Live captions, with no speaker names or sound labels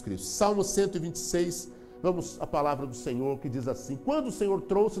Cristo. Salmo 126, vamos à palavra do Senhor, que diz assim: quando o Senhor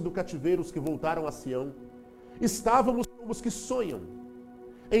trouxe do cativeiro os que voltaram a Sião, estávamos como os que sonham.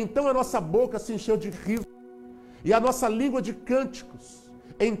 Então a nossa boca se encheu de riso e a nossa língua de cânticos.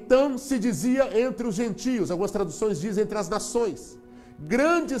 Então se dizia entre os gentios, algumas traduções dizem entre as nações: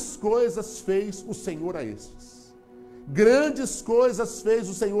 grandes coisas fez o Senhor a estes. Grandes coisas fez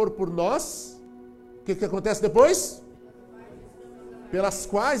o Senhor por nós. O que acontece depois? Pelas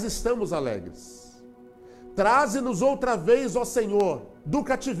quais estamos alegres. Traze-nos outra vez, ó Senhor, do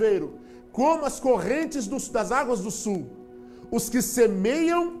cativeiro, como as correntes das águas do sul. Os que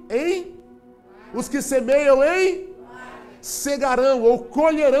semeiam em cegarão ou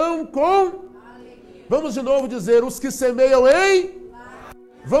colherão com. Vamos de novo dizer: os que semeiam em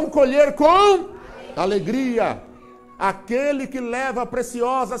vão colher com alegria. Aquele que leva a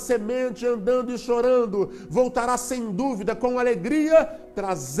preciosa semente andando e chorando, voltará sem dúvida com alegria,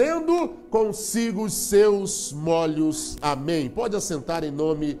 trazendo consigo os seus molhos. Amém. Pode assentar em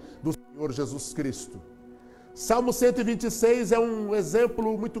nome do Senhor Jesus Cristo. Salmo 126 é um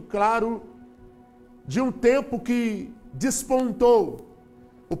exemplo muito claro de um tempo que despontou.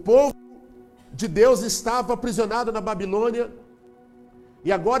 O povo de Deus estava aprisionado na Babilônia.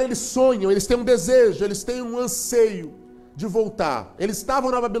 E agora eles sonham, eles têm um desejo, eles têm um anseio de voltar. Eles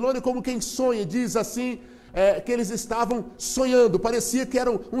estavam na Babilônia como quem sonha, diz assim, que eles estavam sonhando, parecia que era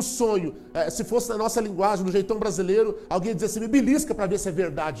um sonho. Se fosse na nossa linguagem, no jeitão brasileiro, alguém dizia assim: me belisca para ver se é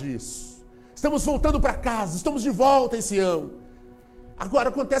verdade isso. Estamos voltando para casa, estamos de volta em Sião. Agora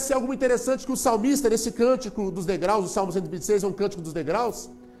acontece algo interessante, que o salmista, nesse cântico dos degraus, o Salmo 126 é um cântico dos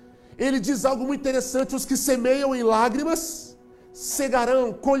degraus, ele diz algo muito interessante: os que semeiam em lágrimas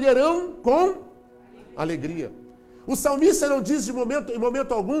cegarão, colherão com alegria. O salmista não diz em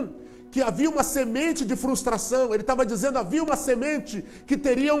momento algum que havia uma semente de frustração. Ele estava dizendo: havia uma semente que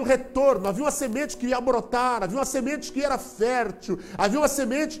teria um retorno, havia uma semente que ia brotar, havia uma semente que era fértil, havia uma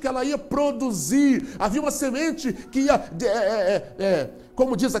semente que ela ia produzir, havia uma semente que ia,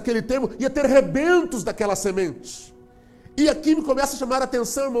 como diz aquele termo, ia ter rebentos daquela semente. E aqui me começa a chamar a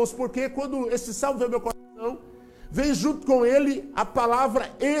atenção, irmãos, porque quando esse salmo veio ao meu coração, vem junto com ele a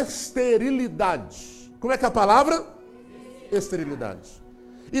palavra esterilidade. Como é que é a palavra? Esterilidade.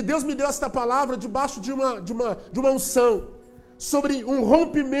 E Deus me deu esta palavra debaixo de uma unção sobre um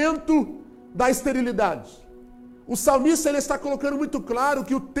rompimento da esterilidade. O salmista ele está colocando muito claro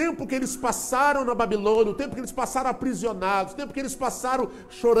que o tempo que eles passaram na Babilônia, o tempo que eles passaram aprisionados, o tempo que eles passaram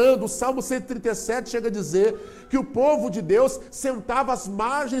chorando, o Salmo 137 chega a dizer que o povo de Deus sentava às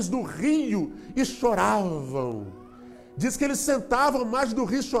margens do rio e choravam. Diz que eles sentavam à margem do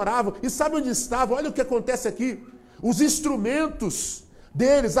rio e choravam. E sabe onde estavam? Olha o que acontece aqui. Os instrumentos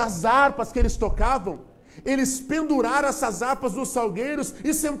deles, as harpas que eles tocavam, eles penduraram essas harpas nos salgueiros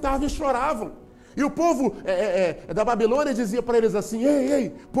e sentavam e choravam. E o povo da Babilônia dizia para eles assim: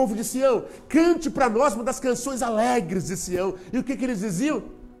 ei, povo de Sião, cante para nós uma das canções alegres de Sião. E o que eles diziam?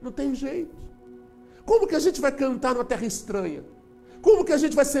 Não tem jeito. Como que a gente vai cantar numa terra estranha? Como que a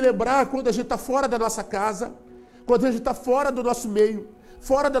gente vai celebrar quando a gente está fora da nossa casa? Quando a gente está fora do nosso meio,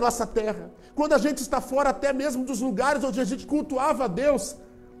 fora da nossa terra, quando a gente está fora até mesmo dos lugares onde a gente cultuava a Deus,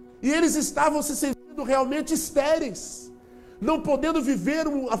 e eles estavam se sentindo realmente estéreis, não podendo viver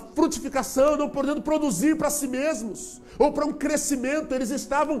a frutificação, não podendo produzir para si mesmos, ou para um crescimento, eles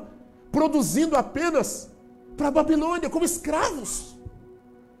estavam produzindo apenas para a Babilônia, como escravos.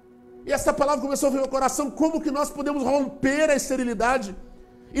 E essa palavra começou a vir ao meu coração: como que nós podemos romper a esterilidade?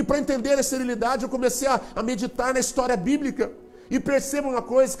 E para entender a esterilidade, eu comecei a meditar na história bíblica. E perceba uma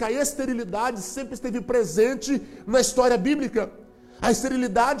coisa, que a esterilidade sempre esteve presente na história bíblica. A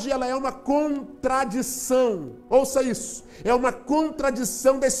esterilidade, ela é uma contradição. Ouça isso. É uma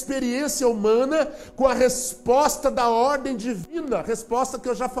contradição da experiência humana com a resposta da ordem divina. Resposta que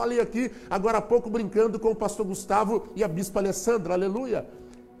eu já falei aqui, agora há pouco, brincando com o pastor Gustavo e a bispa Alessandra. Aleluia.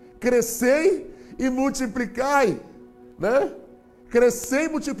 Crescei e multiplicai, né? Crescer e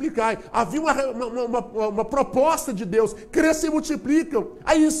multiplicai. Havia uma proposta de Deus: cresçam e multiplicam.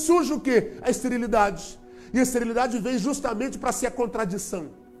 Aí surge o quê? A esterilidade. E a esterilidade vem justamente para ser a contradição,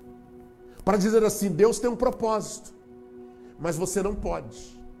 para dizer assim: Deus tem um propósito, mas você não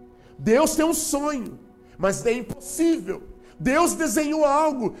pode. Deus tem um sonho, mas é impossível. Deus desenhou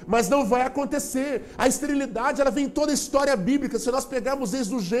algo, mas não vai acontecer. A esterilidade, ela vem em toda a história bíblica. Se nós pegarmos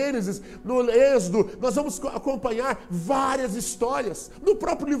desde o Gênesis, no Êxodo, nós vamos acompanhar várias histórias. No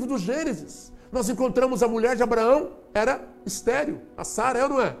próprio livro do Gênesis, nós encontramos a mulher de Abraão, era estéril. A Sara é ou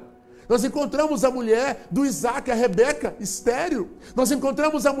não é? Nós encontramos a mulher do Isaac, a Rebeca, estéril. Nós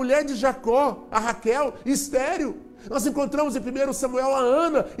encontramos a mulher de Jacó, a Raquel, estéril. Nós encontramos em 1 Samuel a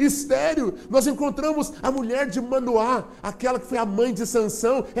Ana, estéril. Nós encontramos a mulher de Manoá, aquela que foi a mãe de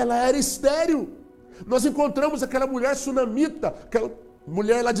Sansão, ela era estéril. Nós encontramos aquela mulher sunamita, aquela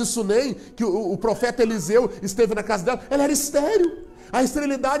mulher lá de Sunem, que o profeta Eliseu esteve na casa dela, ela era estéril. A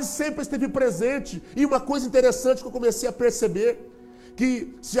esterilidade sempre esteve presente. E uma coisa interessante que eu comecei a perceber,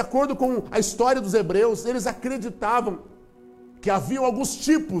 que de acordo com a história dos hebreus, eles acreditavam que haviam alguns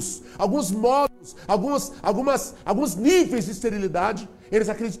tipos, alguns modos, alguns níveis de esterilidade. Eles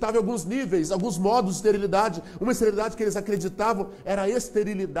acreditavam em alguns níveis, alguns modos de esterilidade. Uma esterilidade que eles acreditavam era a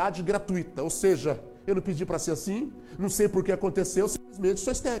esterilidade gratuita. Ou seja, eu não pedi para ser assim, não sei por que aconteceu, simplesmente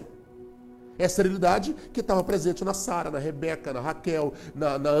sou estéril. É a esterilidade que estava presente na Sara, na Rebeca, na Raquel,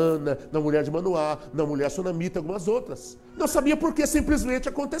 na Ana, na mulher de Manoá, na mulher sunamita e algumas outras. Não sabia por que simplesmente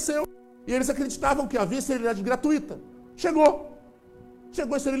aconteceu. E eles acreditavam que havia esterilidade gratuita. Chegou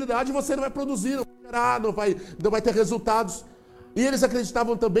a esterilidade e você não vai produzir, não vai gerar, não vai ter resultados. E eles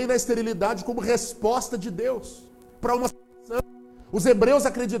acreditavam também na esterilidade como resposta de Deus para uma situação. Os hebreus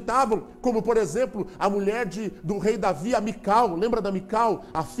acreditavam, como por exemplo, a mulher do rei Davi, a Mical. Lembra da Mical,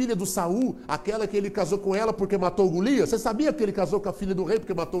 a filha do Saul, aquela que ele casou com ela porque matou Golias? Você sabia que ele casou com a filha do rei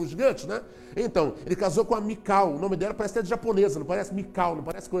porque matou o gigante, né? Então, ele casou com a Mical. O nome dela parece até de japonesa, não parece Mical, não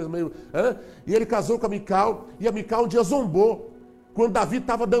parece coisa meio... E ele casou com a Mical, e a Mical um dia zombou. Quando Davi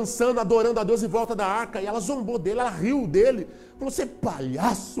estava dançando, adorando a Deus em volta da arca, e ela zombou dele, ela riu dele. Falou, você é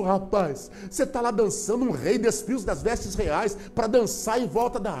palhaço, rapaz. Você está lá dançando, um rei despiu das vestes reais para dançar em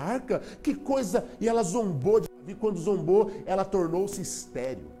volta da arca. Que coisa. E ela zombou de Davi. Quando zombou, ela tornou-se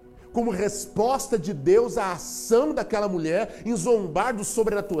estéril. Como resposta de Deus à ação daquela mulher em zombar do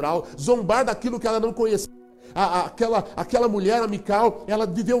sobrenatural, zombar daquilo que ela não conhecia. Aquela mulher, a Mical, ela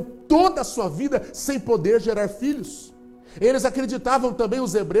viveu toda a sua vida sem poder gerar filhos. Eles acreditavam também,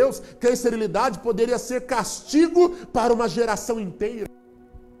 os hebreus, que a esterilidade poderia ser castigo para uma geração inteira.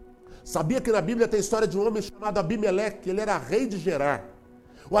 Sabia que na Bíblia tem a história de um homem chamado Abimeleque? Ele era rei de Gerar.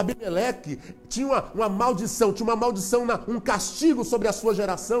 O Abimeleque tinha uma maldição, um castigo sobre a sua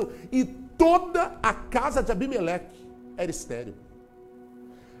geração, e toda a casa de Abimeleque era estéril.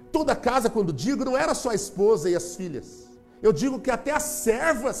 Toda a casa, quando digo, não era só a esposa e as filhas. Eu digo que até as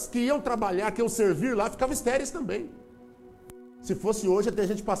servas que iam trabalhar, que iam servir lá, ficavam estéreis também. Se fosse hoje, ia ter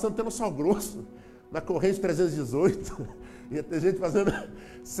gente passando até no sal grosso, na Corrêia de 318. Ia ter gente fazendo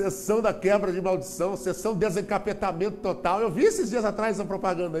sessão da quebra de maldição, sessão de desencapetamento total. Eu vi esses dias atrás essa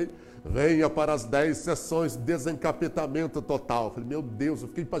propaganda aí. Venha para as 10 sessões de desencapetamento total. Eu falei, meu Deus, eu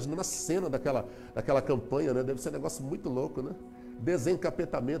fiquei imaginando a cena daquela campanha, né? Deve ser um negócio muito louco, né?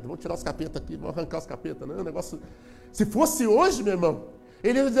 Desencapetamento. Vamos tirar os capetas aqui, vamos arrancar os capetas, né? Um negócio... Se fosse hoje, meu irmão,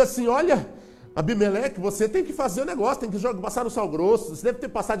 ele ia dizer assim, olha... Abimeleque, você tem que fazer o negócio, tem que passar no sal grosso, você deve ter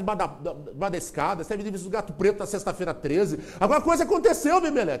passado debaixo da escada, você deve ter visto o gato preto na sexta-feira 13. Alguma coisa aconteceu,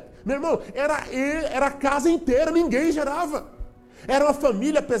 Abimeleque. Meu irmão, era a casa inteira, ninguém gerava. Era uma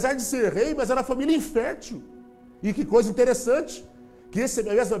família, apesar de ser rei, mas era uma família infértil. E que coisa interessante, que esse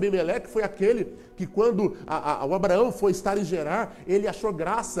mesmo Abimeleque foi aquele que quando o Abraão foi estar em Gerar, ele achou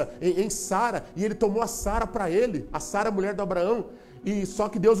graça em Sara, e ele tomou a Sara para ele, a Sara, mulher do Abraão. E só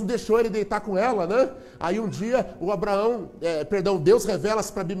que Deus não deixou ele deitar com ela, né? Aí um dia Deus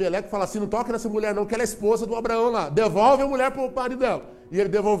revela-se para Abimeleque e fala assim, não toque nessa mulher não, que ela é esposa do Abraão lá. Devolve a mulher para o marido dela. E ele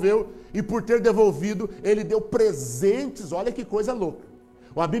devolveu, e por ter devolvido, ele deu presentes, olha que coisa louca.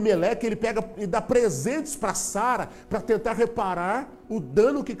 O Abimeleque, ele pega e dá presentes para Sara, para tentar reparar o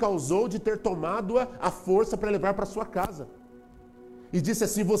dano que causou de ter tomado a força para levar para sua casa. E disse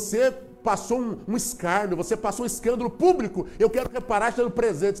assim, você passou um escárnio, você passou um escândalo público, eu quero reparar te dando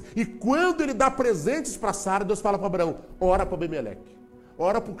presentes. E quando ele dá presentes para Sara, Deus fala para Abraão, ora para Abimeleque,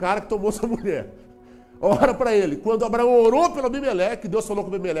 ora para o cara que tomou sua mulher, ora para ele. Quando Abraão orou pelo Abimeleque, Deus falou com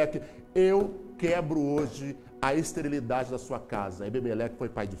Abimeleque, eu quebro hoje a esterilidade da sua casa. E Abimeleque foi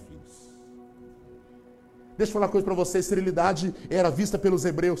pai de filhos. Deixa eu falar uma coisa para você, a esterilidade era vista pelos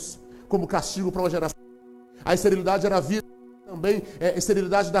hebreus como castigo para uma geração. A esterilidade era vista também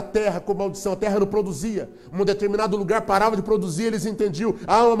esterilidade da terra como maldição. A terra não produzia. Um determinado lugar parava de produzir, eles entendiam.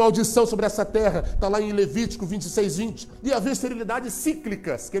 Há uma maldição sobre essa terra. Está lá em Levítico 26:20. E havia esterilidades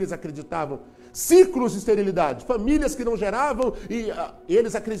cíclicas que eles acreditavam. Ciclos de esterilidade. Famílias que não geravam e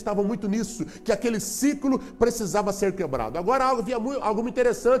eles acreditavam muito nisso. Que aquele ciclo precisava ser quebrado. Agora havia algo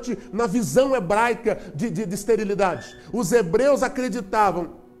interessante na visão hebraica de esterilidade. Os hebreus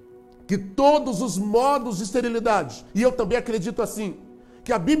acreditavam que todos os modos de esterilidade, e eu também acredito assim,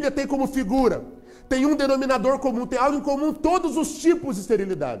 que a Bíblia tem como figura, tem um denominador comum, tem algo em comum, todos os tipos de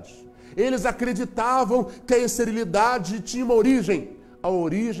esterilidade. Eles acreditavam que a esterilidade tinha uma origem a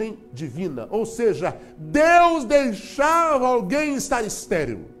origem divina. Ou seja, Deus deixava alguém estar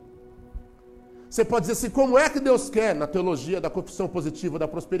estéril. Você pode dizer assim, como é que Deus quer? Na teologia da confissão positiva da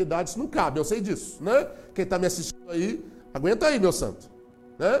prosperidade, isso não cabe, eu sei disso, né? Quem está me assistindo aí, aguenta aí, meu santo,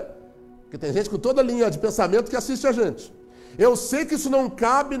 né? Porque tem gente com toda a linha de pensamento que assiste a gente. Eu sei que isso não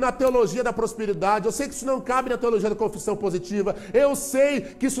cabe na teologia da prosperidade, eu sei que isso não cabe na teologia da confissão positiva, eu sei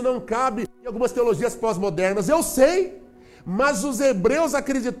que isso não cabe em algumas teologias pós-modernas, eu sei, mas os hebreus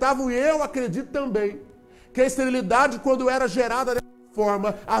acreditavam, e eu acredito também, que a esterilidade, quando era gerada dessa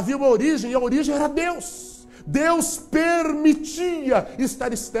forma, havia uma origem, e a origem era Deus. Deus permitia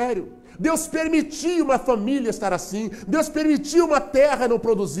estar estéril. Deus permitia uma família estar assim. Deus permitia uma terra não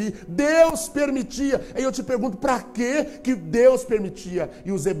produzir. Deus permitia. Aí eu te pergunto, para que Deus permitia?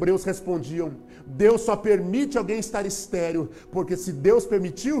 E os hebreus respondiam, Deus só permite alguém estar estéril, porque se Deus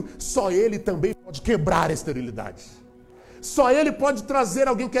permitiu, só Ele também pode quebrar a esterilidade. Só Ele pode trazer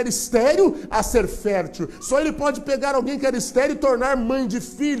alguém que era estéril a ser fértil. Só Ele pode pegar alguém que era estéril e tornar mãe de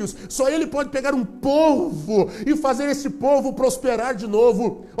filhos. Só Ele pode pegar um povo e fazer esse povo prosperar de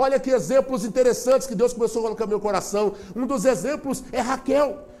novo. Olha que exemplos interessantes que Deus começou a colocar no meu coração. Um dos exemplos é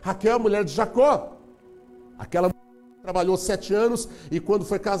Raquel. Raquel, mulher de Jacó. Aquela mulher trabalhou 7 anos e quando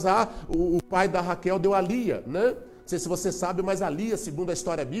foi casar, o pai da Raquel deu a Lia, né? Não sei se você sabe, mas a Lia, segundo a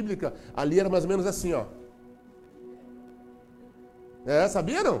história bíblica, a Lia era mais ou menos assim, ó.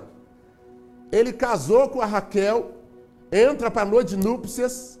 Sabia não? Ele casou com a Raquel, entra para a noite de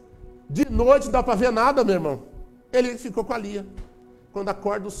núpcias, de noite não dá para ver nada, meu irmão. Ele ficou com a Lia.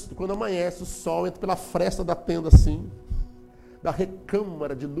 Quando amanhece, o sol entra pela fresta da tenda assim, da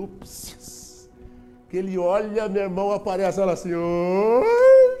recâmara de núpcias. Que ele olha, meu irmão, aparece ela assim,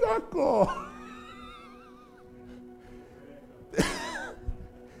 oi, Jacó.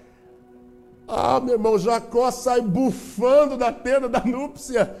 Meu irmão, Jacó sai bufando da tenda da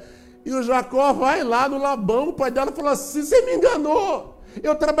núpcia. E o Jacó vai lá no Labão, o pai dela falou assim, você me enganou.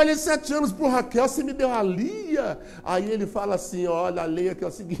 Eu trabalhei 7 anos por Raquel, você me deu a Lia. Aí ele fala assim, olha, a lei aqui é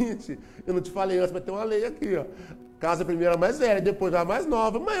o seguinte, eu não te falei antes, mas tem uma lei aqui, ó. Casa primeiro a mais velha, depois a mais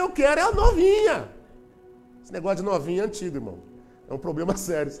nova. Mas eu quero é a novinha. Esse negócio de novinha é antigo, irmão. É um problema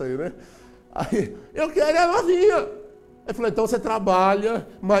sério isso aí, né? Aí, eu quero é a novinha. Ele falou, então você trabalha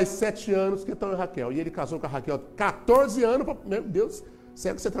mais 7 anos que estão em Raquel. E ele casou com a Raquel 14 anos. Meu Deus,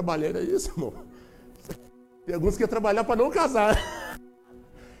 será que você trabalhando é isso, irmão? Tem alguns que iam trabalhar para não casar.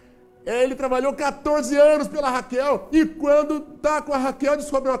 Ele trabalhou 14 anos pela Raquel. E quando está com a Raquel,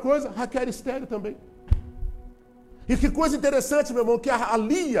 descobre uma coisa, Raquel era estéril também. E que coisa interessante, meu irmão, que a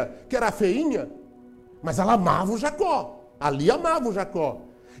Lia, que era a feinha, mas ela amava o Jacó. A Lia amava o Jacó.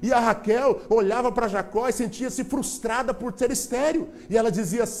 E a Raquel olhava para Jacó e sentia-se frustrada por ser estéril. E ela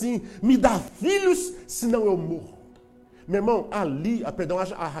dizia assim, me dá filhos, senão eu morro. Meu irmão,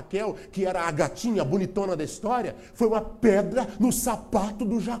 a Raquel, que era a gatinha, a bonitona da história, foi uma pedra no sapato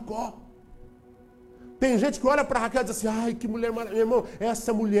do Jacó. Tem gente que olha para a Raquel e diz assim, ai, que mulher maravilhosa. Meu irmão,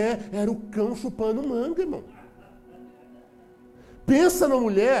 essa mulher era o cão chupando manga, irmão. Pensa na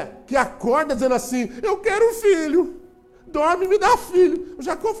mulher que acorda dizendo assim, eu quero um filho. Dorme e me dá filho. O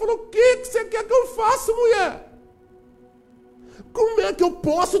Jacó falou, o que você quer que eu faça, mulher? Como é que eu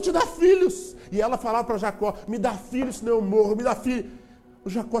posso te dar filhos? E ela falava para Jacó, me dá filho, senão eu morro, me dá filho. O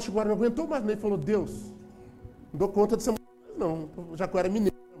Jacó chegou agora, não aguentou mais, nem falou, Deus, não dou conta dessa mulher, não. O Jacó era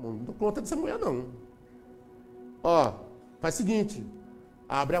mineiro, irmão, não dou conta dessa mulher, não. Ó, faz o seguinte,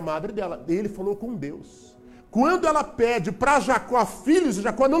 abre a madre dela. Ele falou com Deus. Quando ela pede para Jacó filhos, o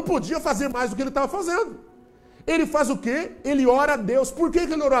Jacó não podia fazer mais do que ele estava fazendo. Ele faz o quê? Ele ora a Deus. Por que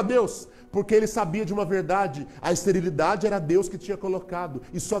ele orou a Deus? Porque ele sabia de uma verdade. A esterilidade era Deus que tinha colocado.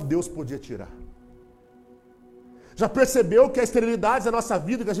 E só Deus podia tirar. Já percebeu que a esterilidade da nossa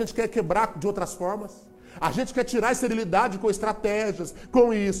vida, que a gente quer quebrar de outras formas? A gente quer tirar a esterilidade com estratégias,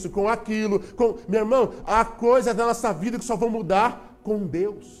 com isso, com aquilo. Meu irmão, há coisas da nossa vida que só vão mudar com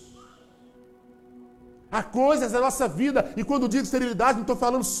Deus. Há coisas da nossa vida, e quando digo esterilidade, não estou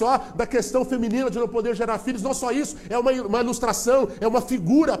falando só da questão feminina de não poder gerar filhos, não só isso, é uma ilustração, é uma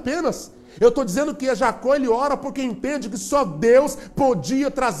figura apenas. Eu estou dizendo que Jacó, ele ora porque entende que só Deus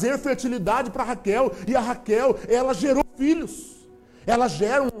podia trazer fertilidade para Raquel, e a Raquel, ela gerou filhos. Ela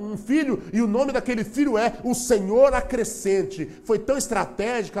gera um filho, e o nome daquele filho é o Senhor Acrescente. Foi tão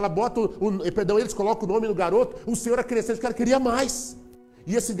estratégica, ela bota, eles colocam o nome no garoto, o Senhor Acrescente, porque ela queria mais.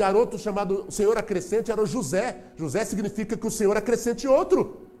 E esse garoto chamado Senhor Acrescente era o José. José significa que o Senhor acrescente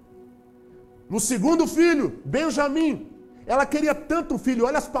outro. No segundo filho, Benjamim. Ela queria tanto um filho,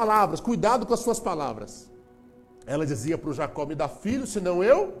 olha as palavras, cuidado com as suas palavras. Ela dizia para o Jacó, me dá filho, senão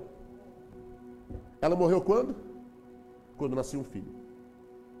eu... Ela morreu quando? Quando nasceu um filho.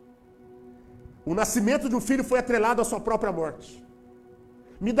 O nascimento de um filho foi atrelado à sua própria morte.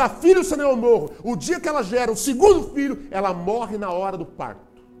 Me dá filho, senão eu morro. O dia que ela gera o segundo filho, ela morre na hora do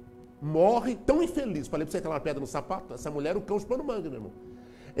parto. Morre tão infeliz. Falei pra você que ela era uma pedra no sapato? Essa mulher, o cão chupando manga, meu irmão.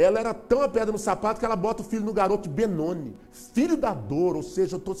 Ela era tão a pedra no sapato que ela bota o filho no garoto Benoni. Filho da dor, ou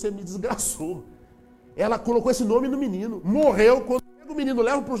seja, você me desgraçou. Ela colocou esse nome no menino. Morreu. Quando o menino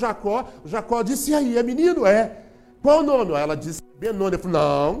leva pro Jacó, o Jacó disse, e aí, é menino? É. Qual o nome? Ela disse, Benoni. Eu falei,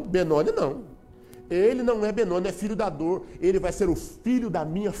 não, Benoni não. Ele não é Benoni, é filho da dor. Ele vai ser o filho da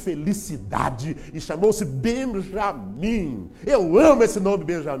minha felicidade. E chamou-se Benjamim. Eu amo esse nome,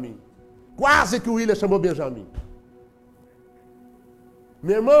 Benjamim. Quase que o William chamou Benjamim.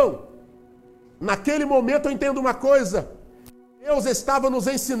 Meu irmão, naquele momento eu entendo uma coisa. Deus estava nos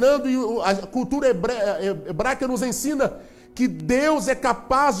ensinando, e a cultura hebraica nos ensina, que Deus é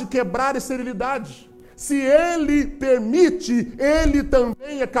capaz de quebrar a esterilidade. Se Ele permite, Ele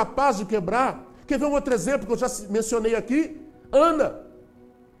também é capaz de quebrar. Quer ver um outro exemplo que eu já mencionei aqui? Ana.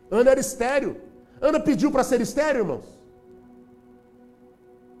 Ana era estéril. Ana pediu para ser estéril, irmãos.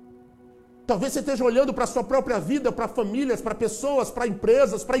 Talvez você esteja olhando para a sua própria vida, para famílias, para pessoas, para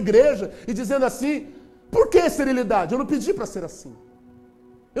empresas, para a igreja, e dizendo assim, por que esterilidade? Eu não pedi para ser assim.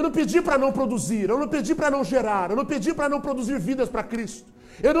 Eu não pedi para não produzir, eu não pedi para não gerar, eu não pedi para não produzir vidas para Cristo.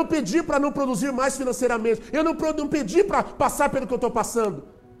 Eu não pedi para não produzir mais financeiramente, eu não pedi para passar pelo que eu estou passando.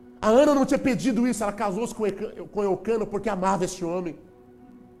 A Ana não tinha pedido isso, ela casou-se com Eucana porque amava este homem.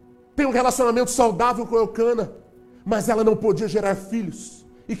 Tem um relacionamento saudável com Eucana, mas ela não podia gerar filhos.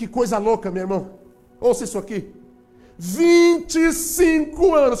 E que coisa louca, meu irmão. Ouça isso aqui.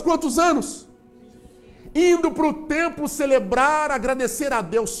 25 anos, quantos anos? Indo para o templo celebrar, agradecer a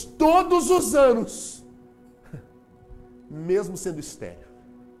Deus todos os anos, mesmo sendo estéril.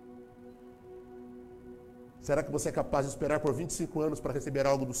 Será que você é capaz de esperar por 25 anos para receber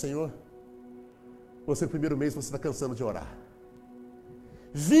algo do Senhor? Ou no primeiro mês você está cansando de orar?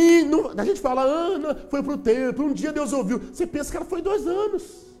 A gente fala, Ana foi para o templo, um dia Deus ouviu. Você pensa que ela foi 2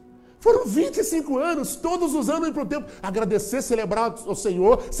 anos. Foram 25 anos, todos os anos ir para o templo. Agradecer, celebrar ao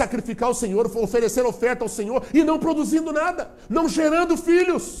Senhor, sacrificar ao Senhor, oferecer oferta ao Senhor e não produzindo nada, não gerando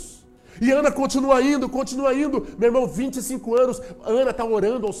filhos. E Ana continua indo. Meu irmão, 25 anos, Ana está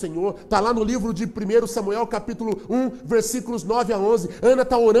orando ao Senhor. Está lá no livro de 1 Samuel, capítulo 1, versículos 9 a 11. Ana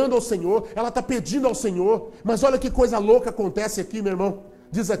está orando ao Senhor, ela está pedindo ao Senhor. Mas olha que coisa louca acontece aqui, meu irmão.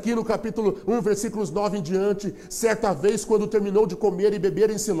 Diz aqui no capítulo 1, versículos 9 em diante, certa vez, quando terminou de comer e beber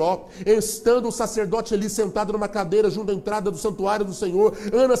em Siló, estando o sacerdote ali sentado numa cadeira junto à entrada do santuário do Senhor,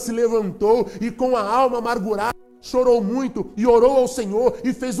 Ana se levantou e com a alma amargurada, chorou muito e orou ao Senhor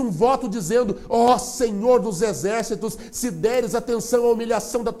e fez um voto dizendo, ó Senhor dos exércitos, se deres atenção à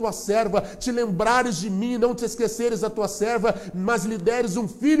humilhação da tua serva, te lembrares de mim, não te esqueceres da tua serva, mas lhe deres um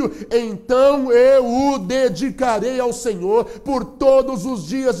filho, então eu o dedicarei ao Senhor por todos os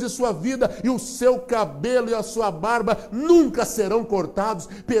dias de sua vida, e o seu cabelo e a sua barba nunca serão cortados.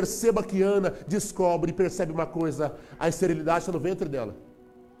 Perceba que Ana percebe uma coisa, a esterilidade está no ventre dela.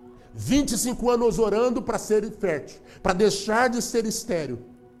 25 anos orando para ser fértil, para deixar de ser estéril.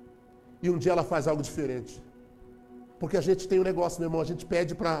 E um dia ela faz algo diferente. Porque a gente tem um negócio, meu irmão, a gente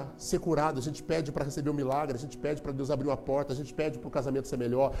pede para ser curado, a gente pede para receber um milagre, a gente pede para Deus abrir uma porta, a gente pede para o casamento ser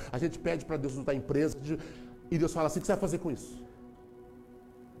melhor, a gente pede para Deus ajudar a empresa. E Deus fala assim, o que você vai fazer com isso?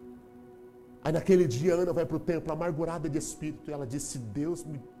 Aí naquele dia Ana vai para o templo amargurada de espírito, e ela diz, se Deus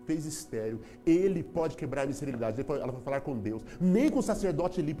me fez estéril, Ele pode quebrar a minha esterilidade. Depois ela vai falar com Deus, nem com o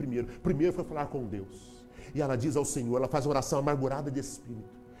sacerdote ali primeiro foi falar com Deus. E ela diz ao Senhor, ela faz uma oração amargurada de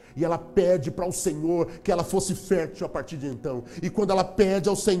espírito. E ela pede para o Senhor que ela fosse fértil a partir de então. E quando ela pede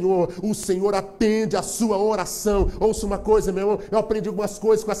ao Senhor, o Senhor atende a sua oração. Ouça uma coisa, meu irmão, eu aprendi algumas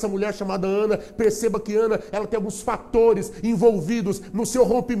coisas com essa mulher chamada Ana. Perceba que Ana, ela tem alguns fatores envolvidos no seu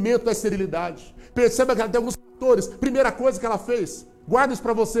rompimento da esterilidade. Perceba que ela tem alguns fatores. Primeira coisa que ela fez, guarda isso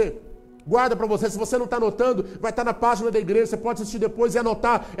para você. Guarda para você, se você não está anotando, vai estar na página da igreja, você pode assistir depois e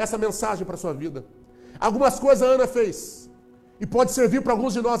anotar essa mensagem para a sua vida. Algumas coisas a Ana fez. E pode servir para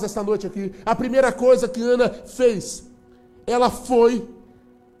alguns de nós esta noite aqui. A primeira coisa que Ana fez, ela foi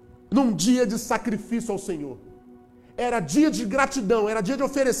num dia de sacrifício ao Senhor. Era dia de gratidão, era dia de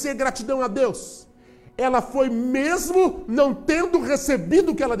oferecer gratidão a Deus. Ela foi mesmo não tendo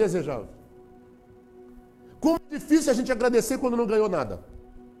recebido o que ela desejava. Como é difícil a gente agradecer quando não ganhou nada.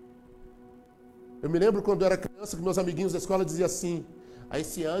 Eu me lembro quando eu era criança, que meus amiguinhos da escola diziam assim,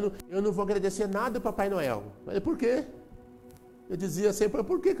 esse ano eu não vou agradecer nada ao Papai Noel. Eu falei, por quê? Eu dizia sempre,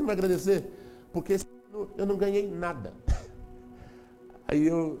 por que não vai agradecer? Porque esse ano eu não ganhei nada. Aí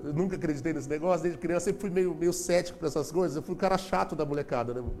eu nunca acreditei nesse negócio, desde criança sempre fui meio cético para essas coisas. Eu fui o cara chato da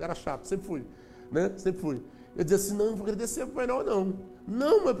molecada, né? Era chato, sempre fui. né? Sempre fui. Eu dizia assim, não vou agradecer ao Papai Noel, não.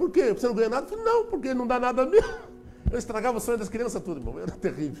 Não, mas por quê? Você não ganha nada? Eu falei, não, porque não dá nada mesmo. Eu estragava o sonho das crianças tudo, irmão. Era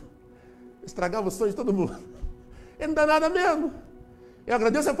terrível. Eu estragava o sonho de todo mundo. Ele não dá nada mesmo. Eu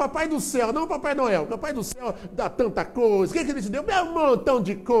agradeço ao Papai do Céu, não ao Papai Noel. O Papai do Céu dá tanta coisa. O que ele te deu? Um montão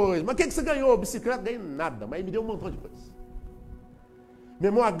de coisa. Mas o que você ganhou? Bicicleta? Ganhei nada, mas ele me deu um montão de coisa. Meu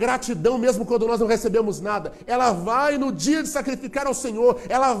irmão, a gratidão, mesmo quando nós não recebemos nada, ela vai no dia de sacrificar ao Senhor,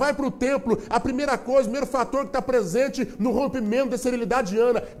 ela vai para o templo. A primeira coisa, o primeiro fator que está presente no rompimento da esterilidade,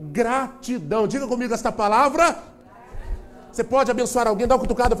 Ana, gratidão. Diga comigo esta palavra. Você pode abençoar alguém, dá uma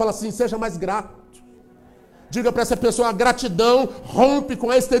cutucada e fala assim, seja mais grato. Diga para essa pessoa, a gratidão rompe com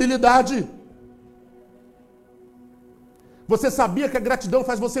a esterilidade. Você sabia que a gratidão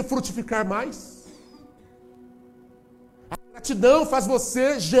faz você frutificar mais? A gratidão faz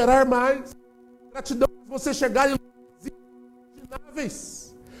você gerar mais. A gratidão faz você chegar em lugares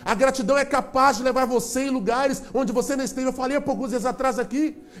inimagináveis. A gratidão é capaz de levar você em lugares onde você não esteve. Eu falei há poucos dias atrás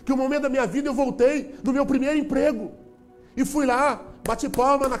aqui, que o momento da minha vida eu voltei do meu primeiro emprego. E fui lá, bati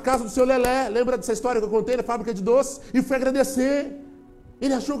palma na casa do seu Lelé. Lembra dessa história que eu contei na fábrica de doces? E fui agradecer.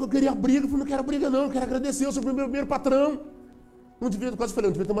 Ele achou que eu queria briga. Eu falei, não quero briga não, eu quero agradecer. Eu sou o meu primeiro patrão. Quase falei,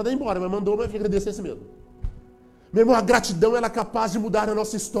 não devia ter mandado embora, mas mandou, mas eu agradecer esse mesmo. Meu irmão, a gratidão ela é capaz de mudar a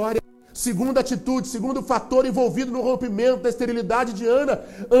nossa história. Segunda atitude, segundo fator envolvido no rompimento da esterilidade de Ana.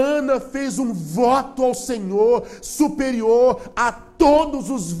 Ana fez um voto ao Senhor superior a todos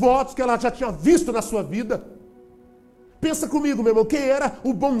os votos que ela já tinha visto na sua vida. Pensa comigo, meu irmão, quem era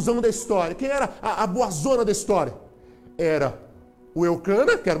o bonzão da história? Quem era a boazona da história? Era o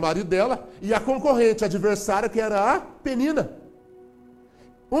Eucana, que era o marido dela, e a concorrente, a adversária, que era a Penina.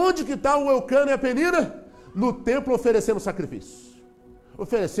 Onde que está o Eucana e a Penina? No templo oferecendo sacrifício.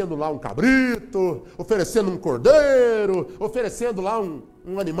 Oferecendo lá um cabrito, oferecendo um cordeiro, oferecendo lá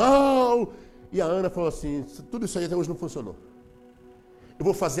um animal. E a Ana falou assim, tudo isso aí até hoje não funcionou. Eu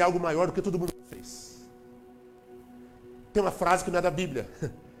vou fazer algo maior do que todo mundo fez. Tem uma frase que não é da Bíblia,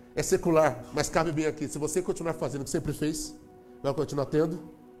 é secular, mas cabe bem aqui. Se você continuar fazendo o que sempre fez, vai continuar tendo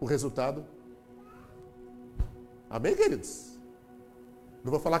o resultado. Amém, queridos? Não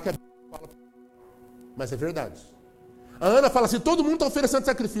vou falar que a Bíblia fala, mas é verdade. A Ana fala assim, todo mundo está oferecendo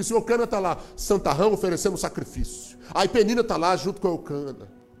sacrifício. O Eucana está lá, santarrão oferecendo sacrifício. A Penina está lá junto com o Eucana.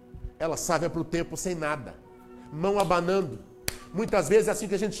 Ela sai, vai para o templo sem nada, mão abanando. Muitas vezes é assim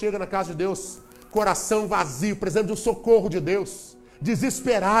que a gente chega na casa de Deus. Coração vazio, precisando de um socorro de Deus,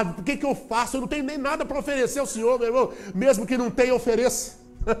 desesperado, por que eu faço? Eu não tenho nem nada para oferecer ao Senhor, meu irmão, mesmo que não tenha, ofereça.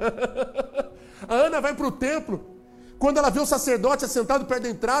 A Ana vai para o templo, quando ela vê o sacerdote assentado perto da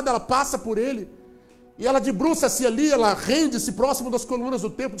entrada, ela passa por ele, e ela debruça-se ali, ela rende-se próximo das colunas do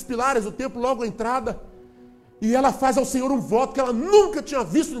templo, dos pilares do templo, logo à entrada, e ela faz ao Senhor um voto que ela nunca tinha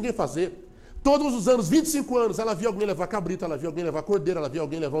visto ninguém fazer. Todos os anos, 25 anos, ela via alguém levar cabrito, ela via alguém levar cordeiro, ela via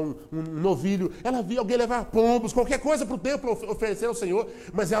alguém levar um novilho, ela via alguém levar pombos, qualquer coisa para o templo oferecer ao Senhor,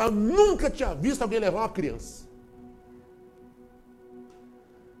 mas ela nunca tinha visto alguém levar uma criança.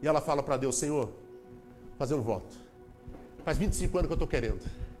 E ela fala para Deus, Senhor, fazer um voto. Faz 25 anos que eu estou querendo,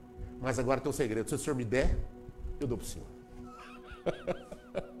 mas agora tem um segredo, se o Senhor me der, eu dou para o Senhor.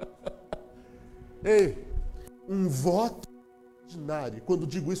 Ei, um voto. Quando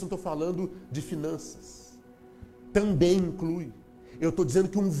digo isso, não estou falando de finanças. Também inclui. Eu estou dizendo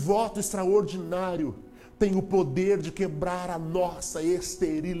que um voto extraordinário tem o poder de quebrar a nossa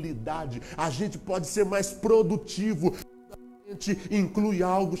esterilidade. A gente pode ser mais produtivo. A gente inclui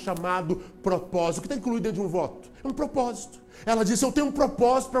algo chamado propósito. O que está incluído dentro de um voto? É um propósito. Ela disse, eu tenho um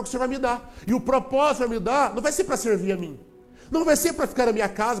propósito para o que o Senhor vai me dar. E o propósito vai me dar não vai ser para servir a mim. Não vai ser para ficar na minha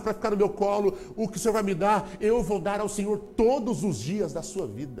casa, para ficar no meu colo. O que o Senhor vai me dar, eu vou dar ao Senhor todos os dias da sua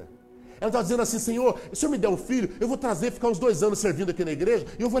vida. Ela está dizendo assim, Senhor, se o Senhor me der um filho, eu vou trazer, ficar uns 2 anos servindo aqui na igreja,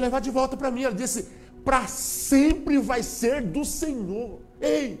 e eu vou levar de volta para mim. Ela disse, para sempre vai ser do Senhor.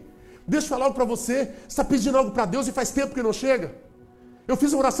 Ei, deixa eu falar algo para você. Você está pedindo algo para Deus e faz tempo que não chega? Eu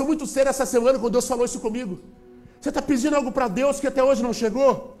fiz uma oração muito séria essa semana quando Deus falou isso comigo. Você está pedindo algo para Deus que até hoje não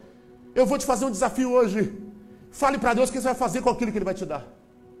chegou? Eu vou te fazer um desafio hoje. Fale para Deus o que você vai fazer com aquilo que Ele vai te dar.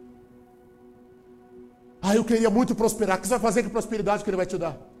 Eu queria muito prosperar. O que você vai fazer com a prosperidade que Ele vai te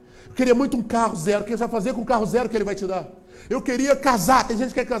dar? Eu queria muito um carro zero. O que você vai fazer com o carro zero que Ele vai te dar? Eu queria casar. Tem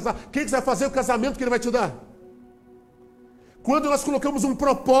gente que quer casar. O que você vai fazer com o casamento que Ele vai te dar? Quando nós colocamos um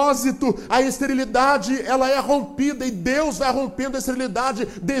propósito, a esterilidade ela é rompida. E Deus vai rompendo a esterilidade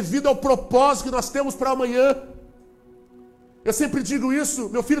devido ao propósito que nós temos para amanhã. Eu sempre digo isso,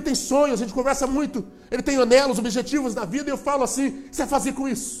 meu filho tem sonhos, a gente conversa muito, ele tem anelos, objetivos na vida, e eu falo assim, o que você vai fazer com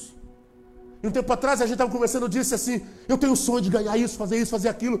isso? E um tempo atrás a gente estava conversando, eu disse assim, eu tenho o sonho de ganhar isso, fazer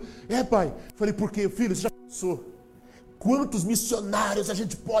aquilo. É, pai. Falei, por quê? Filho, você já pensou? Quantos missionários a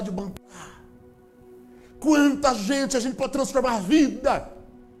gente pode bancar? Quanta gente a gente pode transformar a vida?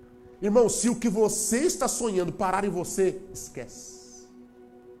 Irmão, se o que você está sonhando parar em você, esquece.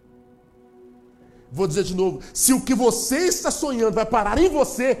 Vou dizer de novo, se o que você está sonhando vai parar em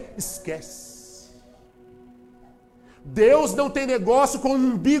você, esquece. Deus não tem negócio com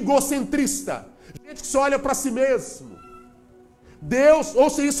um bigocentrista, gente que só olha para si mesmo. Deus,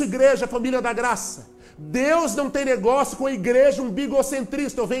 ouça isso, igreja, família da graça. Deus não tem negócio com a igreja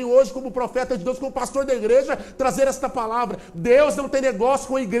umbigocentrista. Eu venho hoje como profeta de Deus, como pastor da igreja, trazer esta palavra. Deus não tem negócio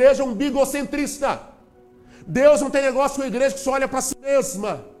com a igreja umbigocentrista. Deus não tem negócio com a igreja que só olha para si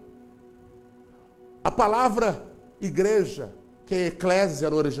mesma. A palavra igreja, que é eclésia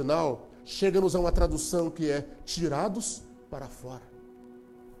no original, chega-nos a uma tradução que é tirados para fora.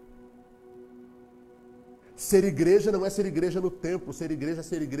 Ser igreja não é ser igreja no templo, ser igreja é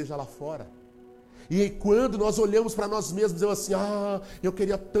ser igreja lá fora. E aí, quando nós olhamos para nós mesmos, dizemos assim, eu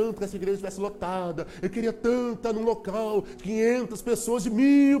queria tanto que essa igreja estivesse lotada, eu queria tanto estar num local, 500 pessoas, de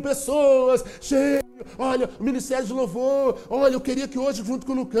 1000 pessoas, cheio, olha, o ministério de louvor, olha, eu queria que hoje, junto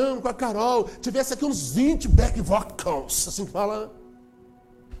com o Lucão, com a Carol, tivesse aqui uns 20 back vocals, assim que fala.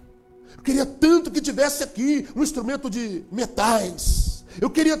 Eu queria tanto que tivesse aqui um instrumento de metais, eu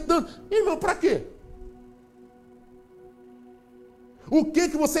queria tanto, irmão, para quê? O que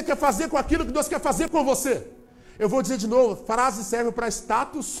você quer fazer com aquilo que Deus quer fazer com você? Eu vou dizer de novo, frase serve para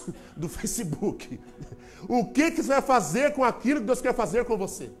status do Facebook. O que você vai fazer com aquilo que Deus quer fazer com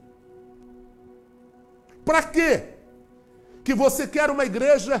você? Para quê? Que você quer uma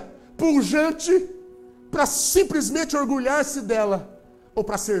igreja pujante para simplesmente orgulhar-se dela ou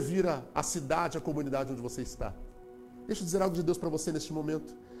para servir a cidade, a comunidade onde você está? Deixa eu dizer algo de Deus para você neste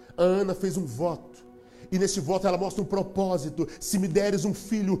momento. A Ana fez um voto. E nesse voto ela mostra um propósito. Se me deres um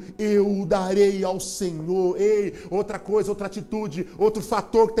filho, eu o darei ao Senhor. Ei, outra coisa, outra atitude, outro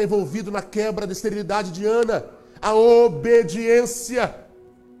fator que está envolvido na quebra da esterilidade de Ana. A obediência.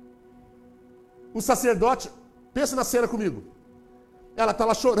 O sacerdote, pensa na cena comigo. Ela está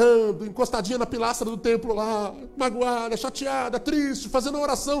lá chorando, encostadinha na pilastra do templo lá, magoada, chateada, triste, fazendo uma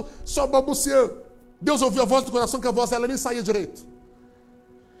oração, só balbuciando. Deus ouviu a voz do coração, que a voz dela nem saía direito.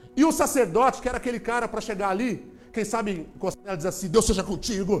 E o sacerdote, que era aquele cara para chegar ali, quem sabe encostar ela diz assim, Deus seja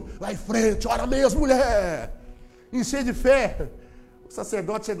contigo, lá em frente, ora mesmo, mulher. Encher de fé. O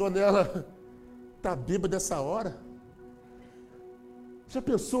sacerdote chegou nela, tá bêbado dessa hora? Já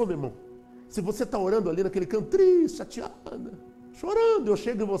pensou, meu irmão? Se você está orando ali naquele canto, triste, chateada, chorando, eu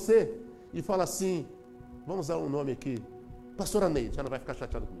chego em você e falo assim, vamos usar um nome aqui, pastora Neide, ela vai ficar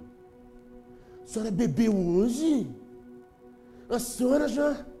chateada comigo. A senhora bebeu hoje? A senhora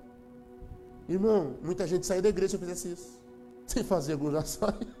já... Irmão, muita gente saiu da igreja se eu fizesse isso. Sem fazer, alguns já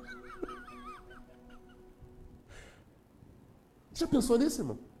saem. Já pensou nisso,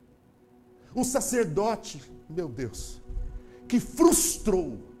 irmão? O sacerdote, meu Deus, que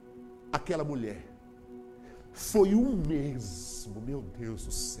frustrou aquela mulher, foi o mesmo, meu Deus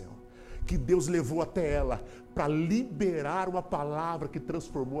do céu, que Deus levou até ela para liberar uma palavra que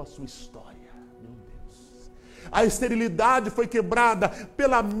transformou a sua história. A esterilidade foi quebrada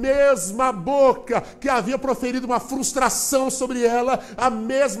pela mesma boca que havia proferido uma frustração sobre ela. A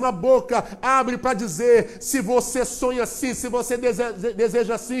mesma boca abre para dizer, se você sonha assim, se você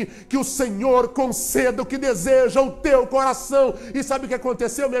deseja assim, que o Senhor conceda o que deseja o teu coração. E sabe o que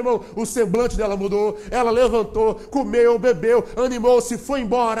aconteceu, meu irmão? O semblante dela mudou, ela levantou, comeu, bebeu, animou-se, foi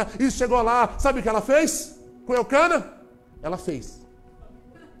embora e chegou lá. Sabe o que ela fez? Com Eucana? Ela fez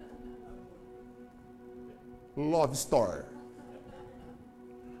Love Story.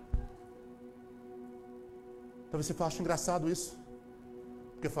 Talvez você ache engraçado isso.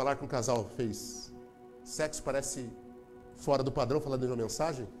 Porque falar que um casal fez sexo parece fora do padrão, falando de uma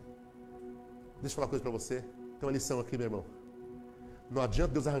mensagem. Deixa eu falar uma coisa para você. Tem uma lição aqui, meu irmão. Não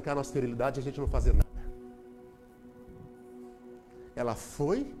adianta Deus arrancar a nossa esterilidade e a gente não fazer nada. Ela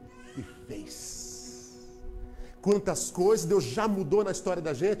foi e fez. Quantas coisas Deus já mudou na história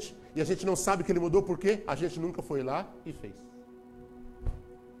da gente e a gente não sabe que Ele mudou porque a gente nunca foi lá e fez.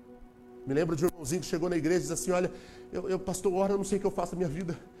 Me lembro de um irmãozinho que chegou na igreja e disse assim, olha, eu pastor, ora, eu não sei o que eu faço na minha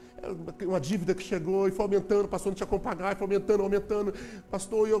vida. É uma dívida que chegou e foi aumentando, pastor, não tinha como pagar, e foi aumentando.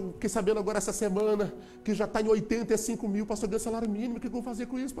 Pastor, eu fiquei sabendo agora essa semana que já está em 85 mil, pastor, ganha salário mínimo, o que eu vou fazer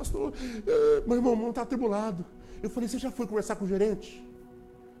com isso, pastor? Meu irmão está atribulado. Eu falei, você já foi conversar com o gerente?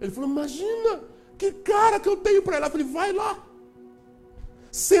 Ele falou, imagina, que cara que eu tenho para ir lá. Eu falei, vai lá.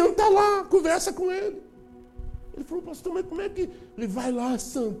 Senta lá, conversa com ele. Ele falou, pastor, mas como é que... Ele vai lá,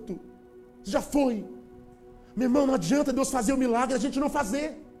 santo. Já foi. Meu irmão, não adianta Deus fazer o milagre e a gente não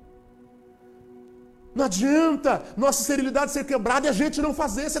fazer. Não adianta nossa esterilidade ser quebrada e a gente não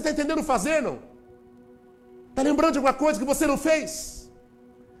fazer. Você está entendendo fazer, não? Está lembrando de alguma coisa que você não fez?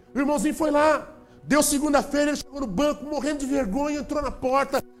 O irmãozinho foi lá. Deu segunda-feira, ele chegou no banco, morrendo de vergonha, entrou na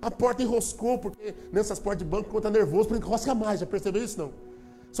porta. A porta enroscou, porque nessas portas de banco, quando está nervoso, não enrosca mais. Já percebeu isso, não?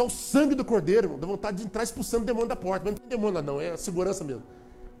 Só o sangue do cordeiro, irmão, dá vontade de entrar expulsando o demônio da porta. Mas não tem demônio lá, não, é a segurança mesmo.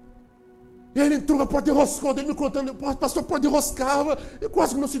 E aí ele entrou, a porta enroscou, dele me contando, pastor, a porta enroscava, eu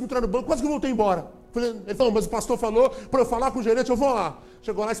quase que não consegui entrar no banco, quase que eu voltei embora. Ele falou, mas o pastor falou para eu falar com o gerente, eu vou lá.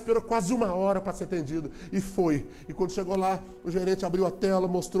 Chegou lá, esperou quase 1 hora para ser atendido, e foi. E quando chegou lá, o gerente abriu a tela,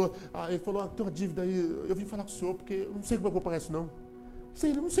 mostrou, ele falou, tem uma dívida aí, eu vim falar com o senhor, porque eu não sei como é que eu vou pagar isso não.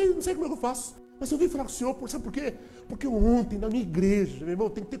 Não sei como é que eu faço, mas eu vim falar com o senhor, sabe por quê? Porque ontem, na minha igreja, meu irmão,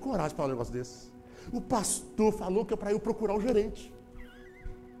 tem que ter coragem para falar um negócio desse. O pastor falou que é para eu procurar o gerente.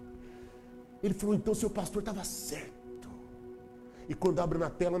 Ele falou, então seu pastor estava certo. E quando abre na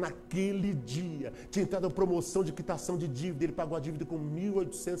tela, naquele dia, tinha entrado a promoção de quitação de dívida, ele pagou a dívida com R$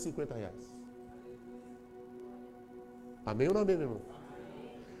 1.850. Amém ou não amém, meu irmão?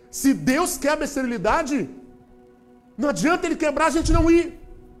 Se Deus quebra a esterilidade, não adianta ele quebrar, a gente não ir.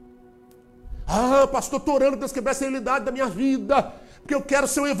 Ah, pastor, estou orando que Deus quebrar a esterilidade da minha vida, porque eu quero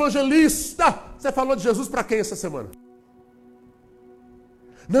ser um evangelista. Você falou de Jesus para quem essa semana?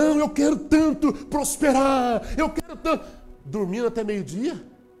 Não, eu quero tanto prosperar, eu quero tanto. Dormindo até meio-dia?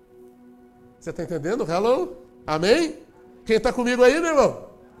 Você está entendendo? Hello? Amém? Quem está comigo aí, meu irmão?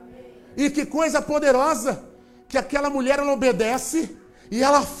 Amém. E que coisa poderosa, que aquela mulher, ela obedece, e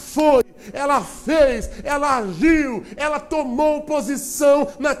ela foi, ela fez, ela agiu, ela tomou posição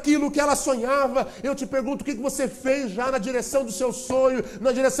naquilo que ela sonhava. Eu te pergunto, o que você fez já na direção do seu sonho,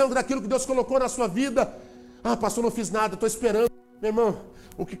 na direção daquilo que Deus colocou na sua vida? Ah, pastor, não fiz nada, estou esperando. Meu irmão,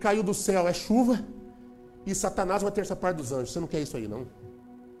 o que caiu do céu é chuva e Satanás uma terça parte dos anjos. Você não quer isso aí, não?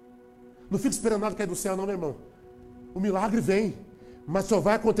 Não fica esperando nada cair do céu, não, meu irmão. O milagre vem, mas só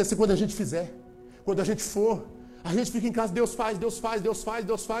vai acontecer quando a gente fizer. Quando a gente for. A gente fica em casa, Deus faz, Deus faz, Deus faz,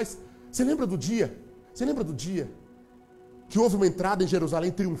 Deus faz. Você lembra do dia? Você lembra do dia que houve uma entrada em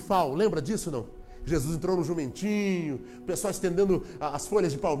Jerusalém triunfal? Lembra disso, não? Jesus entrou no jumentinho, o pessoal estendendo as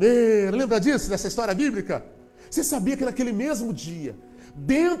folhas de palmeira. Lembra disso, dessa história bíblica? Você sabia que naquele mesmo dia,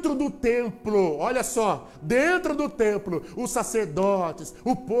 dentro do templo, olha só, dentro do templo, os sacerdotes,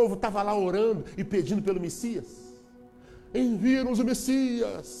 o povo estava lá orando e pedindo pelo Messias? Envia-nos o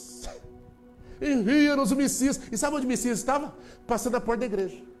Messias, envia-nos o Messias. E sabe onde o Messias estava? Passando a porta da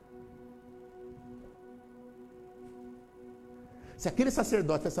igreja. Se aquele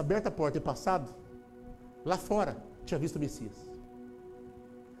sacerdote tivesse aberto a porta e passado, lá fora tinha visto o Messias.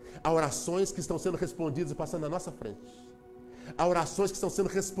 Há orações que estão sendo respondidas e passando na nossa frente. Há orações que estão sendo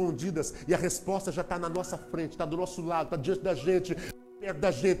respondidas e a resposta já está na nossa frente, está do nosso lado, está diante da gente, perto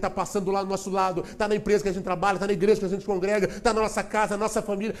da gente, está passando lá do nosso lado, está na empresa que a gente trabalha, está na igreja que a gente congrega, está na nossa casa, na nossa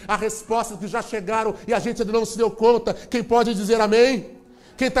família. Há respostas que já chegaram e a gente ainda não se deu conta. Quem pode dizer amém?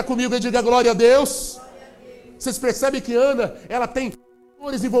 Quem está comigo aí diga glória a Deus. Vocês percebem que Ana, ela tem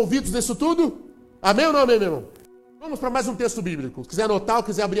fatores envolvidos nisso tudo? Amém ou não amém, meu irmão? Vamos para mais um texto bíblico. Se quiser anotar ou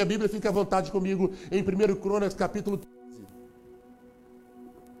quiser abrir a Bíblia, fique à vontade comigo em 1 Crônicas, capítulo 13.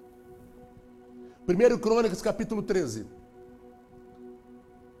 1 Crônicas, capítulo 13.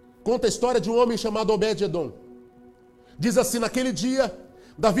 Conta a história de um homem chamado Obed-Edom. Diz assim, naquele dia,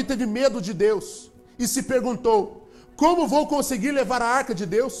 Davi teve medo de Deus e se perguntou, como vou conseguir levar a arca de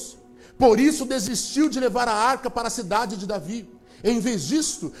Deus? Por isso desistiu de levar a arca para a cidade de Davi. Em vez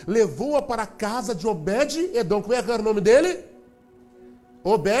disto, levou-a para a casa de Obed-Edom. Como é que era o nome dele?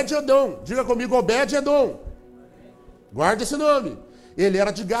 Obed-Edom. Diga comigo, Obed-Edom. Guarda esse nome. Ele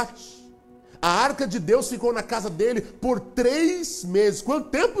era de Gat. A arca de Deus ficou na casa dele por 3 meses. Quanto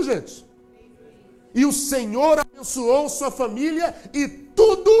tempo, gente? E o Senhor abençoou sua família e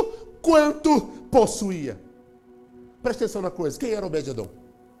tudo quanto possuía. Presta atenção na coisa. Quem era Obed-Edom?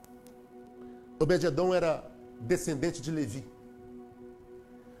 Obed-Edom era descendente de Levi.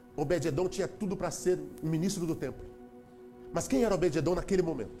 Obed-Edom tinha tudo para ser o ministro do templo. Mas quem era Obed-Edom naquele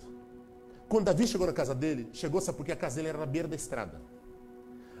momento? Quando Davi chegou na casa dele, sabe porque a casa dele era na beira da estrada.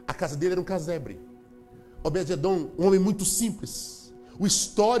 A casa dele era um casebre. Obed-Edom, um homem muito simples. O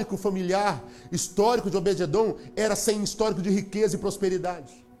histórico familiar, histórico de Obed-Edom, era sem histórico de riqueza e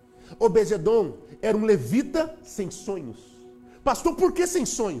prosperidade. Obed-Edom era um levita sem sonhos. Pastor, por que sem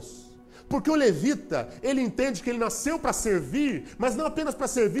sonhos? Porque o levita, ele entende que ele nasceu para servir, mas não apenas para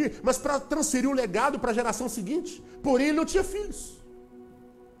servir, mas para transferir o legado para a geração seguinte. Porém, ele não tinha filhos.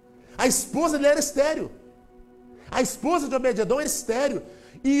 A esposa dele era estéril. A esposa de Obed-edom era estéril.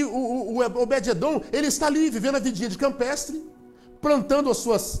 E o Obed-edom, ele está ali, vivendo a vidinha de campestre, plantando as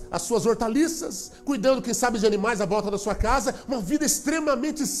suas hortaliças, cuidando, quem sabe, de animais à volta da sua casa. Uma vida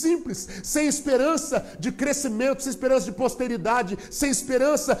extremamente simples, sem esperança de crescimento, sem esperança de posteridade, sem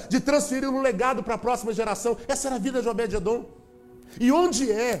esperança de transferir um legado para a próxima geração. Essa era a vida de Obed-edom. E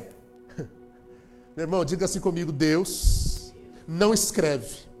onde é? Meu irmão, diga assim comigo: Deus não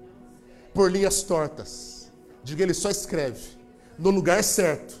escreve por linhas tortas. Diga, Ele só escreve no lugar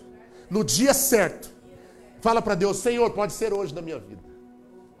certo, no dia certo. Fala para Deus: Senhor, pode ser hoje na minha vida.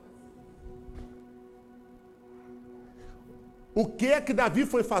 O que é que Davi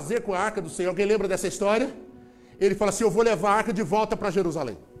foi fazer com a arca do Senhor? Alguém lembra dessa história? Ele fala assim: eu vou levar a arca de volta para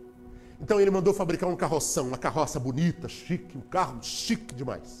Jerusalém. Então ele mandou fabricar um carroção, uma carroça bonita, chique, um carro chique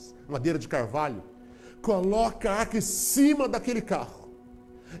demais, madeira de carvalho. Coloca a arca em cima daquele carro.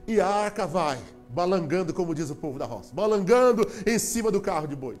 E a arca vai balangando, como diz o povo da roça, balangando em cima do carro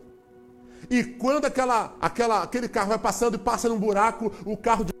de boi. E quando aquele carro vai passando e passa num buraco, o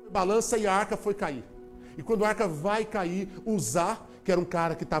carro de boi balança e a arca foi cair. E quando a arca vai cair, Uzá, que era um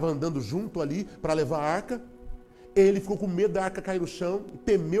cara que estava andando junto ali para levar a arca, ele ficou com medo da arca cair no chão,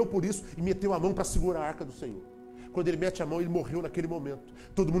 temeu por isso e meteu a mão para segurar a arca do Senhor. Quando ele mete a mão, ele morreu naquele momento.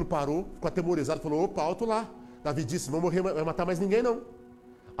 Todo mundo parou, ficou atemorizado, falou: opa, alto lá. Davi disse: não vou morrer, não vai matar mais ninguém não.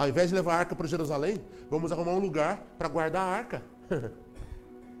 Ao invés de levar a arca para Jerusalém, vamos arrumar um lugar para guardar a arca.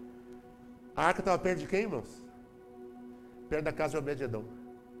 A arca estava perto de quem, irmãos? Perto da casa de Obed-edom.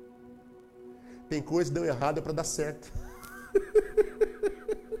 Tem coisa que deu errado para dar certo.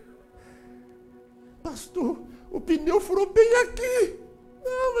 Pastor, o pneu furou bem aqui.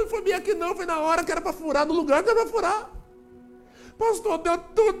 Não, não foi bem aqui não, foi na hora que era para furar, no lugar que era para furar. Pastor, deu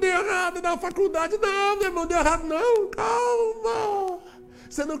tudo errado na faculdade. Não, meu irmão, deu errado não. Calma.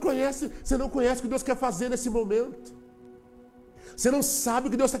 Você não conhece o que Deus quer fazer nesse momento. Você não sabe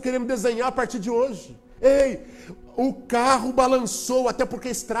o que Deus está querendo desenhar a partir de hoje. Ei, o carro balançou, até porque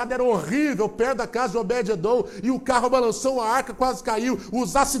a estrada era horrível, perto da casa de Obed-edom, e o carro balançou, a arca quase caiu, o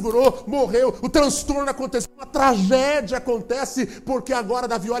Uzá segurou, morreu, o transtorno aconteceu, uma tragédia acontece, porque agora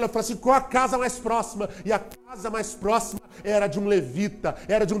Davi olha e fala assim: qual a casa mais próxima? E a casa mais próxima era de um levita,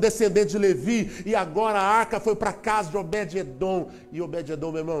 era de um descendente de Levi, e agora a arca foi para a casa de Obed-edom. E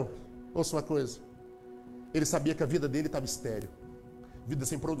Obed-edom, meu irmão, ouça uma coisa, ele sabia que a vida dele estava estéril, vida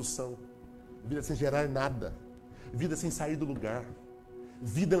sem produção, vida sem gerar nada, vida sem sair do lugar,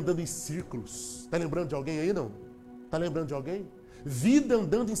 vida andando em círculos. Está lembrando de alguém aí, não? Está lembrando de alguém? Vida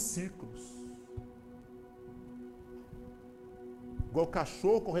andando em círculos, igual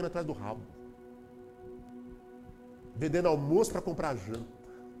cachorro correndo atrás do rabo, vendendo almoço para comprar janta.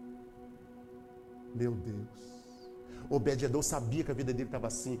 Meu Deus, Obed-edom sabia que a vida dele estava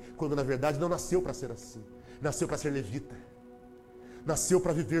assim, quando na verdade não nasceu para ser assim. Nasceu para ser levita, nasceu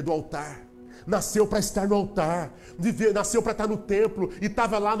para viver do altar, nasceu para estar no altar, nasceu para estar no templo, e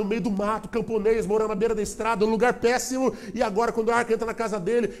estava lá no meio do mato, camponês, morando na beira da estrada, um lugar péssimo. E agora, quando a arca entra na casa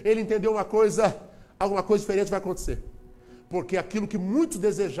dele, ele entendeu uma coisa: alguma coisa diferente vai acontecer, porque aquilo que muitos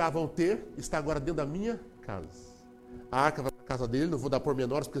desejavam ter está agora dentro da minha casa. A arca vai para a casa dele, não vou dar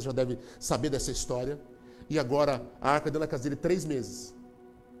pormenores, porque você já deve saber dessa história. E agora a arca dentro da casa dele 3 meses.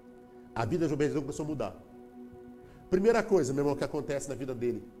 A vida de Obed-edom começou a mudar. Primeira coisa, meu irmão, que acontece na vida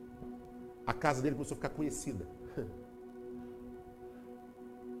dele: a casa dele começou a ficar conhecida.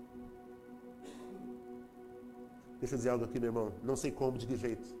 Deixa eu dizer algo aqui, meu irmão. Não sei como, de que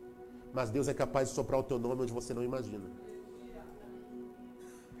jeito, mas Deus é capaz de soprar o teu nome onde você não imagina.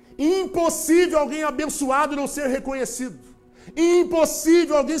 Impossível alguém abençoado não ser reconhecido.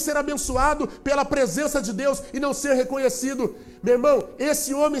 Impossível alguém ser abençoado pela presença de Deus e não ser reconhecido. Meu irmão,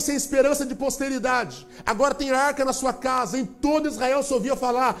 esse homem sem esperança de posteridade, agora tem arca na sua casa. Em todo Israel se ouvia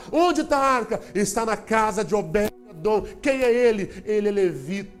falar: onde está a arca? Está na casa de Obed-edom. Quem é ele? Ele é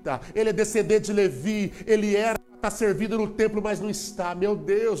levita, ele é descendente de Levi, ele está servido no templo, mas não está. Meu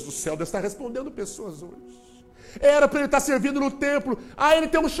Deus do céu, Deus está respondendo pessoas hoje. Era para ele estar servindo no templo. Ele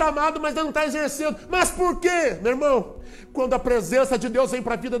tem um chamado, mas não está exercendo. Mas por quê, meu irmão? Quando a presença de Deus vem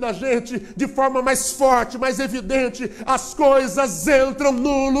para a vida da gente de forma mais forte, mais evidente, as coisas entram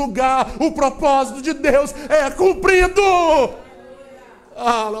no lugar. O propósito de Deus é cumprido.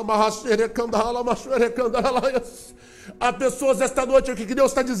 Há pessoas esta noite aqui que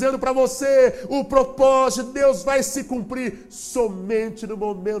Deus está dizendo para você: o propósito de Deus vai se cumprir somente no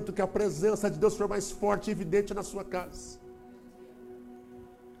momento que a presença de Deus for mais forte e evidente na sua casa.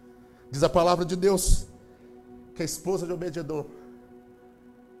 Diz a palavra de Deus que a esposa de Obed-edom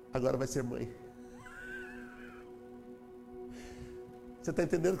agora vai ser mãe. Você está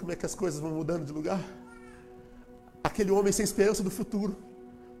entendendo como é que as coisas vão mudando de lugar? aquele homem sem esperança do futuro.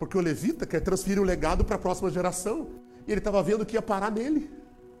 Porque o levita quer transferir o legado para a próxima geração. E ele estava vendo que ia parar nele.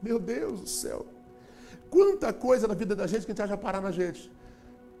 Meu Deus do céu. Quanta coisa na vida da gente que a gente acha parar na gente.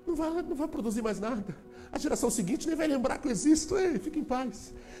 Não vai produzir mais nada. A geração seguinte nem vai lembrar que eu existo. Ei, fica em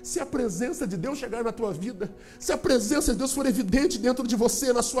paz. Se a presença de Deus chegar na tua vida, se a presença de Deus for evidente dentro de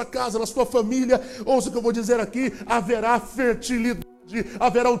você, na sua casa, na sua família, ouça o que eu vou dizer aqui, haverá fertilidade,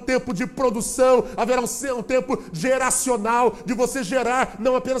 haverá um tempo de produção, haverá um tempo geracional, de você gerar,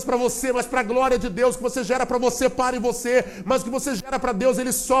 não apenas para você, mas para a glória de Deus, que você gera para você, para em você, mas que você gera para Deus,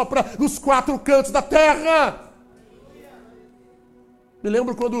 Ele sopra nos 4 cantos da terra. Me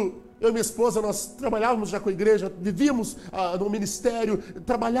lembro quando eu e minha esposa, nós trabalhávamos já com a igreja, vivíamos no ministério,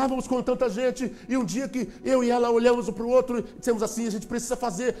 trabalhávamos com tanta gente, e um dia que eu e ela olhamos um para o outro e dissemos assim, a gente precisa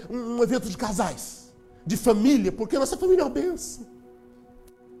fazer um evento de casais, de família, porque a nossa família é uma bênção.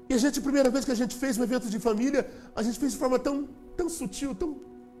 E a primeira vez que a gente fez um evento de família, a gente fez de forma tão sutil, tão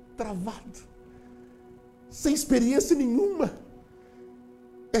travada, sem experiência nenhuma.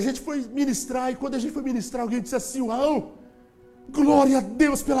 E a gente foi ministrar, e quando a gente foi ministrar, alguém disse assim, uau, glória a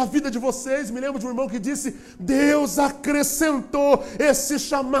Deus pela vida de vocês. Me lembro de um irmão que disse, Deus acrescentou esse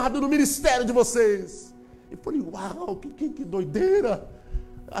chamado no ministério de vocês. E falei, uau, que doideira.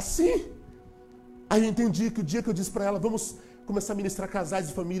 Assim. Aí eu entendi que o dia que eu disse para ela, vamos começar a ministrar casais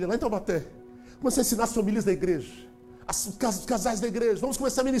de família lá em Taubaté. Comecei a ensinar as famílias da igreja, os casais da igreja, vamos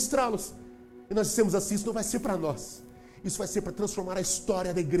começar a ministrá-los. E nós dissemos assim, isso não vai ser para nós. Isso vai ser para transformar a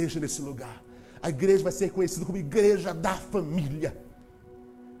história da igreja nesse lugar. A igreja vai ser reconhecida como igreja da família.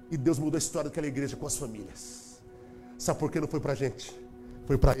 E Deus mudou a história daquela igreja com as famílias. Sabe por que não foi para a gente?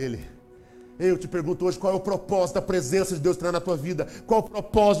 Foi para Ele. Eu te pergunto hoje, qual é o propósito da presença de Deus entrar na tua vida? Qual é o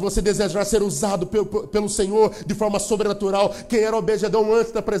propósito de você desejar ser usado pelo Senhor de forma sobrenatural? Quem era Obed-Edom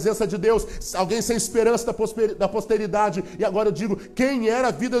antes da presença de Deus? Alguém sem esperança da posteridade. E agora eu digo, quem era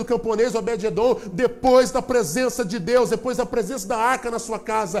a vida do camponês Obed-Edom depois da presença de Deus, depois da presença da arca na sua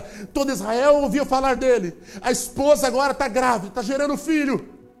casa? Todo Israel ouvia falar dele. A esposa agora está grávida, está gerando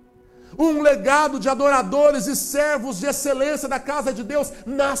filho. Um legado de adoradores e servos de excelência da casa de Deus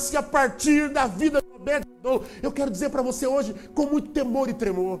nasce a partir da vida de Obed-Edom. Eu quero dizer para você hoje, com muito temor e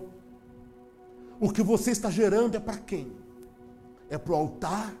tremor, o que você está gerando é para quem? É para o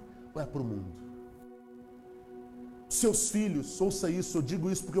altar ou é para o mundo? Seus filhos, ouça isso, eu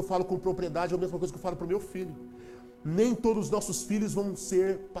digo isso porque eu falo com propriedade, é a mesma coisa que eu falo para o meu filho. Nem todos os nossos filhos vão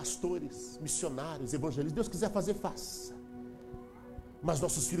ser pastores, missionários, evangelistas. Deus quiser fazer, faça. Mas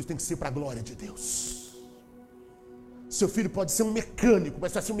nossos filhos têm que ser para a glória de Deus. Seu filho pode ser um mecânico,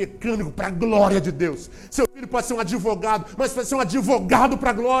 mas vai ser um mecânico para a glória de Deus. Seu filho pode ser um advogado, mas vai ser um advogado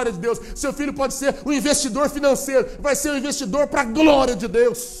para a glória de Deus. Seu filho pode ser um investidor financeiro, vai ser um investidor para a glória de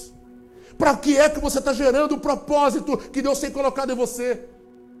Deus. Para o que é que você está gerando o propósito que Deus tem colocado em você?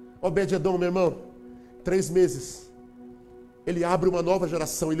 Obed-Edom, meu irmão, 3 meses. Ele abre uma nova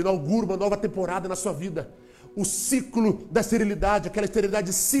geração, ele inaugura uma nova temporada na sua vida. O ciclo da esterilidade, aquela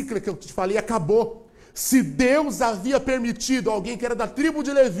esterilidade cíclica que eu te falei, acabou. Se Deus havia permitido alguém que era da tribo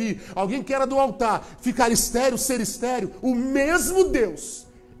de Levi, alguém que era do altar, ficar estéril, ser estéril, o mesmo Deus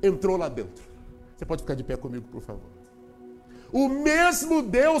entrou lá dentro. Você pode ficar de pé comigo, por favor. O mesmo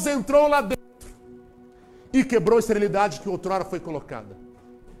Deus entrou lá dentro e quebrou a esterilidade que outrora foi colocada.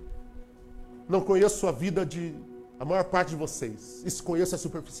 Não conheço a vida de a maior parte de vocês. Isso conheço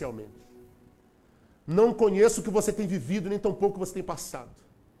superficialmente. Não conheço o que você tem vivido, nem tampouco o que você tem passado.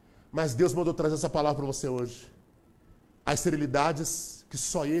 Mas Deus mandou trazer essa palavra para você hoje. Há esterilidades que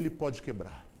só Ele pode quebrar.